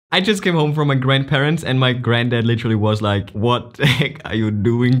I just came home from my grandparents and my granddad literally was like, "What the heck are you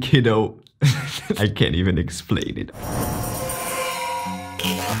doing, kiddo?" I can't even explain it.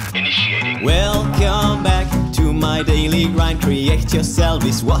 Initiating. Welcome back to my daily grind. Create yourself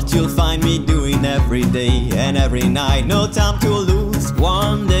is what you'll find me doing every day and every night. No time to lose.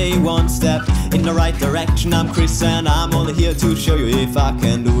 One day, one step in the right direction. I'm Chris and I'm only here to show you if I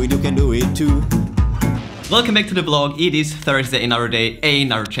can do it, you can do it too. Welcome back to the vlog. It is Thursday, another day,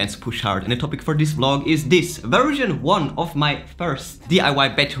 another chance to push hard. And the topic for this vlog is this, version 1 of my first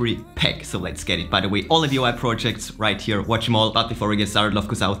DIY battery pack. So let's get it. By the way, all the DIY projects right here, watch them all. But before we get started, love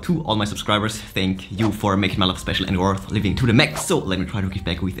goes out to all my subscribers. Thank you for making my life special and worth living to the max. So let me try to give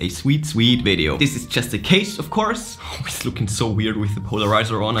back with a sweet video. This is just a case, of course. Oh, it's looking so weird with the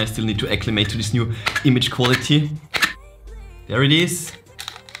polarizer on. I still need to acclimate to this new image quality. There it is.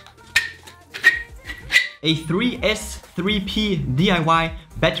 A 3S3P DIY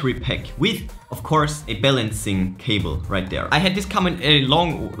battery pack with, of course, a balancing cable right there. I had this comment a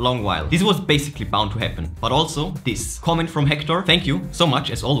long while. This was basically bound to happen. But also this comment from Hector. Thank you so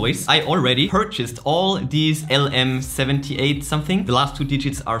much, as always. I already purchased all these LM78 something. The last two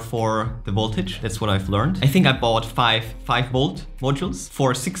digits are for the voltage. That's what I've learned. I think I bought 5 volt modules,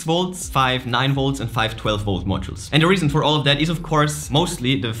 4 6 volts, 5 9 volts, and 5 12 volt modules. And the reason for all of that is, of course,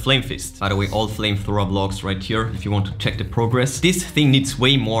 mostly the flame fist. By the way, all flamethrower vlogs right here if you want to check the progress. This thing needs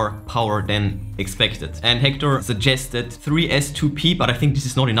way more power than expected. And Hector suggested 3S2P, but I think this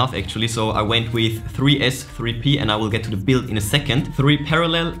is not enough actually. So I went with 3S3P and I will get to the build in a second. 3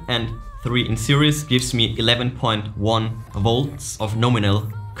 parallel and 3 in series gives me 11.1 volts of nominal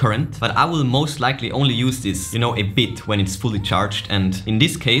current, but I will most likely only use this, you know, a bit when it's fully charged. And in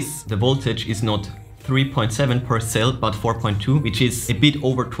this case, the voltage is not 3.7 per cell, but 4.2, which is a bit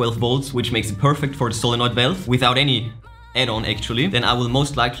over 12 volts, which makes it perfect for the solenoid valve without any add-on actually. Then I will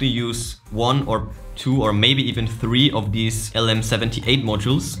most likely use 1 or 2 or maybe even 3 of these LM78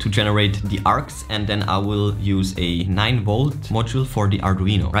 modules to generate the arcs, and then I will use a 9 volt module for the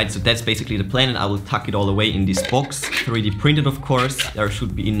Arduino, right? So that's basically the plan, and I will tuck it all away in this box, 3D printed of course. There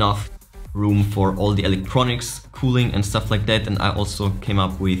should be enough room for all the electronics, cooling and stuff like that. And I also came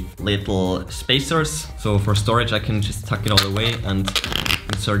up with little spacers, so for storage I can just tuck it all away and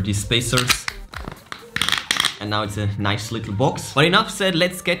insert these spacers. And now it's a nice little box. But enough said,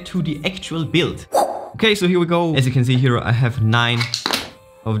 let's get to the actual build. Okay, so here we go. As you can see here, I have 9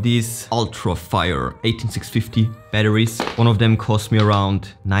 of these Ultra Fire 18650 batteries. One of them cost me around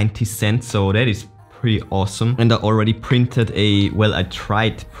 90 cents, so that is pretty awesome. And I already printed I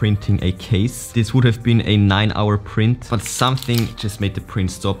tried printing a case. This would have been a 9-hour print, but something just made the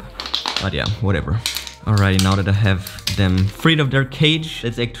print stop. But yeah, whatever. Alrighty, now that I have them freed of their cage,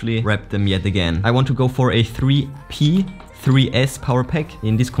 let's actually wrap them yet again. I want to go for a 3P 3S power pack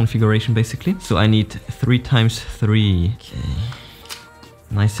in this configuration basically. So I need 3 times 3. Okay.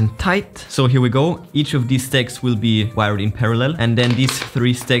 Nice and tight. So here we go. Each of these stacks will be wired in parallel, and then these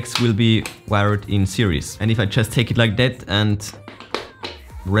 3 stacks will be wired in series. And if I just take it like that and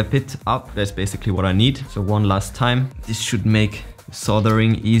wrap it up, that's basically what I need. So one last time. This should make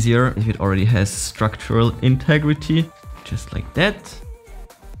soldering easier if it already has structural integrity, just like that.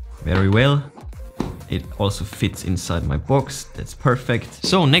 Very well. It also fits inside my box. That's perfect.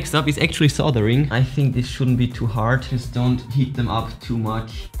 So next up is actually soldering. I think this shouldn't be too hard. Just don't heat them up too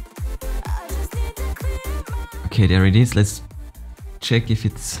much. Okay, there it is. Let's check if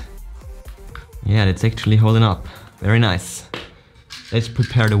it's... Yeah, that's actually holding up. Very nice. Let's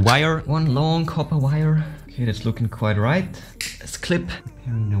prepare the wire. One long copper wire. Okay, that's looking quite right. Let's clip.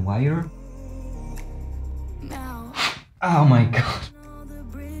 Preparing the wire. Oh my god.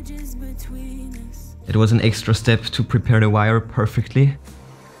 It was an extra step to prepare the wire perfectly.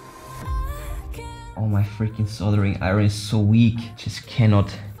 Oh, my freaking soldering iron is so weak. Just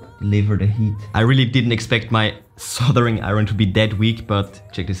cannot deliver the heat. I really didn't expect my soldering iron to be that weak, but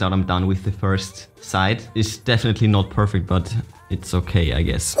check this out. I'm done with the first side. It's definitely not perfect, but it's okay, I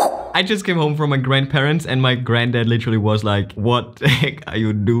guess. I just came home from my grandparents and my granddad literally was like, "What the heck are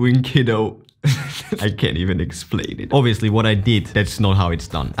you doing, kiddo?" I can't even explain it. Obviously, what I did, that's not how it's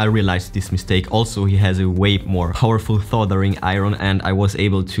done. I realized this mistake. Also, he has a way more powerful soldering iron and I was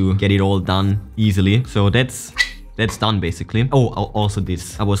able to get it all done easily. So that's done basically. Oh, also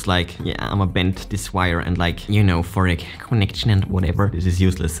this. I was like, yeah, I'm gonna bend this wire and like, you know, for a connection and whatever. This is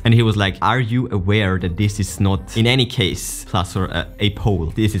useless. And he was like, "Are you aware that this is not in any case plus or a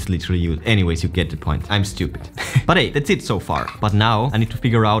pole? This is literally used." Anyways, you get the point. I'm stupid. But hey, that's it so far. But now I need to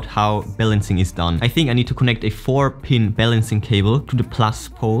figure out how balancing is done. I think I need to connect a 4-pin balancing cable to the plus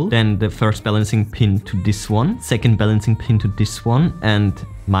pole. Then the first balancing pin to this one. Second balancing pin to this one. And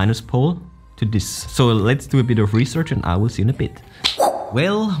minus pole to this. So let's do a bit of research and I will see you in a bit.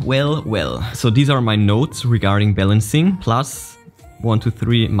 Well. So these are my notes regarding balancing. Plus 1, 2,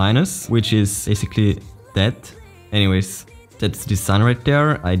 3 minus, which is basically that. Anyways, that's the sun right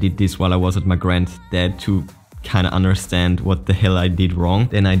there. I did this while I was at my granddad to kind of understand what the hell I did wrong.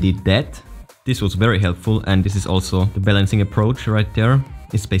 Then I did that. This was very helpful, and this is also the balancing approach right there.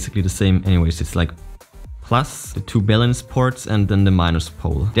 It's basically the same. Anyways, it's like plus the 2 balance ports and then the minus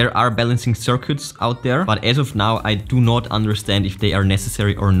pole. There are balancing circuits out there, but as of now I do not understand if they are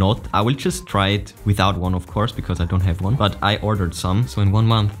necessary or not. I will just try it without one, of course, because I don't have one, but I ordered some, so in 1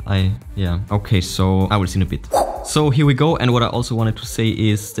 month okay, so I will see in a bit. So here we go, and what I also wanted to say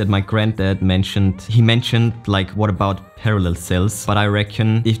is that my granddad mentioned like, what about parallel cells? But I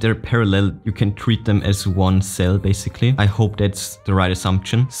reckon if they're parallel, you can treat them as one cell basically. I hope that's the right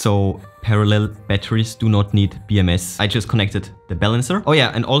assumption. So parallel batteries do not need BMS. I just connected the balancer. Oh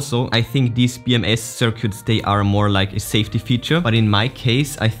yeah, and also I think these BMS circuits, they are more like a safety feature. But in my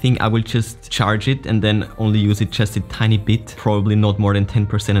case, I think I will just charge it and then only use it just a tiny bit, probably not more than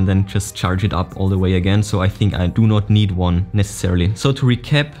 10%, and then just charge it up all the way again. So I think I do not need one necessarily. So to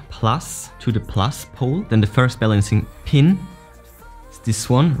recap, plus to the plus pole, then the first balancing pin is this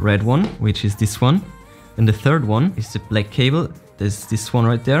one, red one, which is this one. And the third one is the black cable. There's this one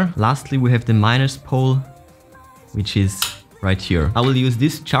right there. Lastly, we have the minus pole, which is right here. I will use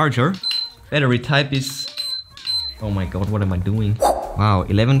this charger. Battery type is... oh my god, what am I doing? Wow,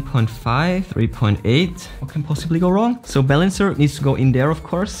 11.5, 3.8. What can possibly go wrong? So balancer needs to go in there, of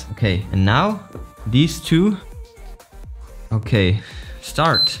course. Okay, and now these two. Okay,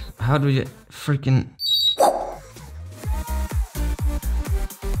 start. How do you freaking...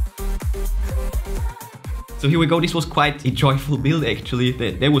 So here we go, this was quite a joyful build actually.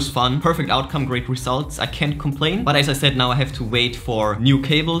 That was fun. Perfect outcome, great results. I can't complain. But as I said, now I have to wait for new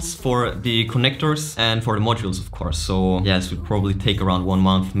cables, for the connectors and for the modules, of course. So yeah, this would probably take around 1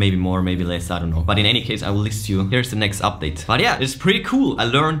 month, maybe more, maybe less, I don't know. But in any case, I will list you. Here's the next update. But yeah, it's pretty cool. I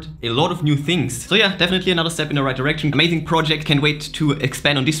learned a lot of new things. So yeah, definitely another step in the right direction. Amazing project. Can't wait to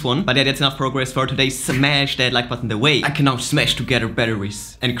expand on this one. But yeah, that's enough progress for today. Smash that like button the way I can now smash together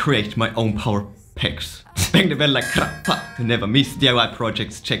batteries and create my own power packs. Bang the bell like crap to never miss DIY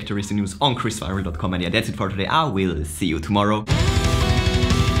projects. Check the recent news on ChrisViral.com. And yeah, that's it for today. I will see you tomorrow.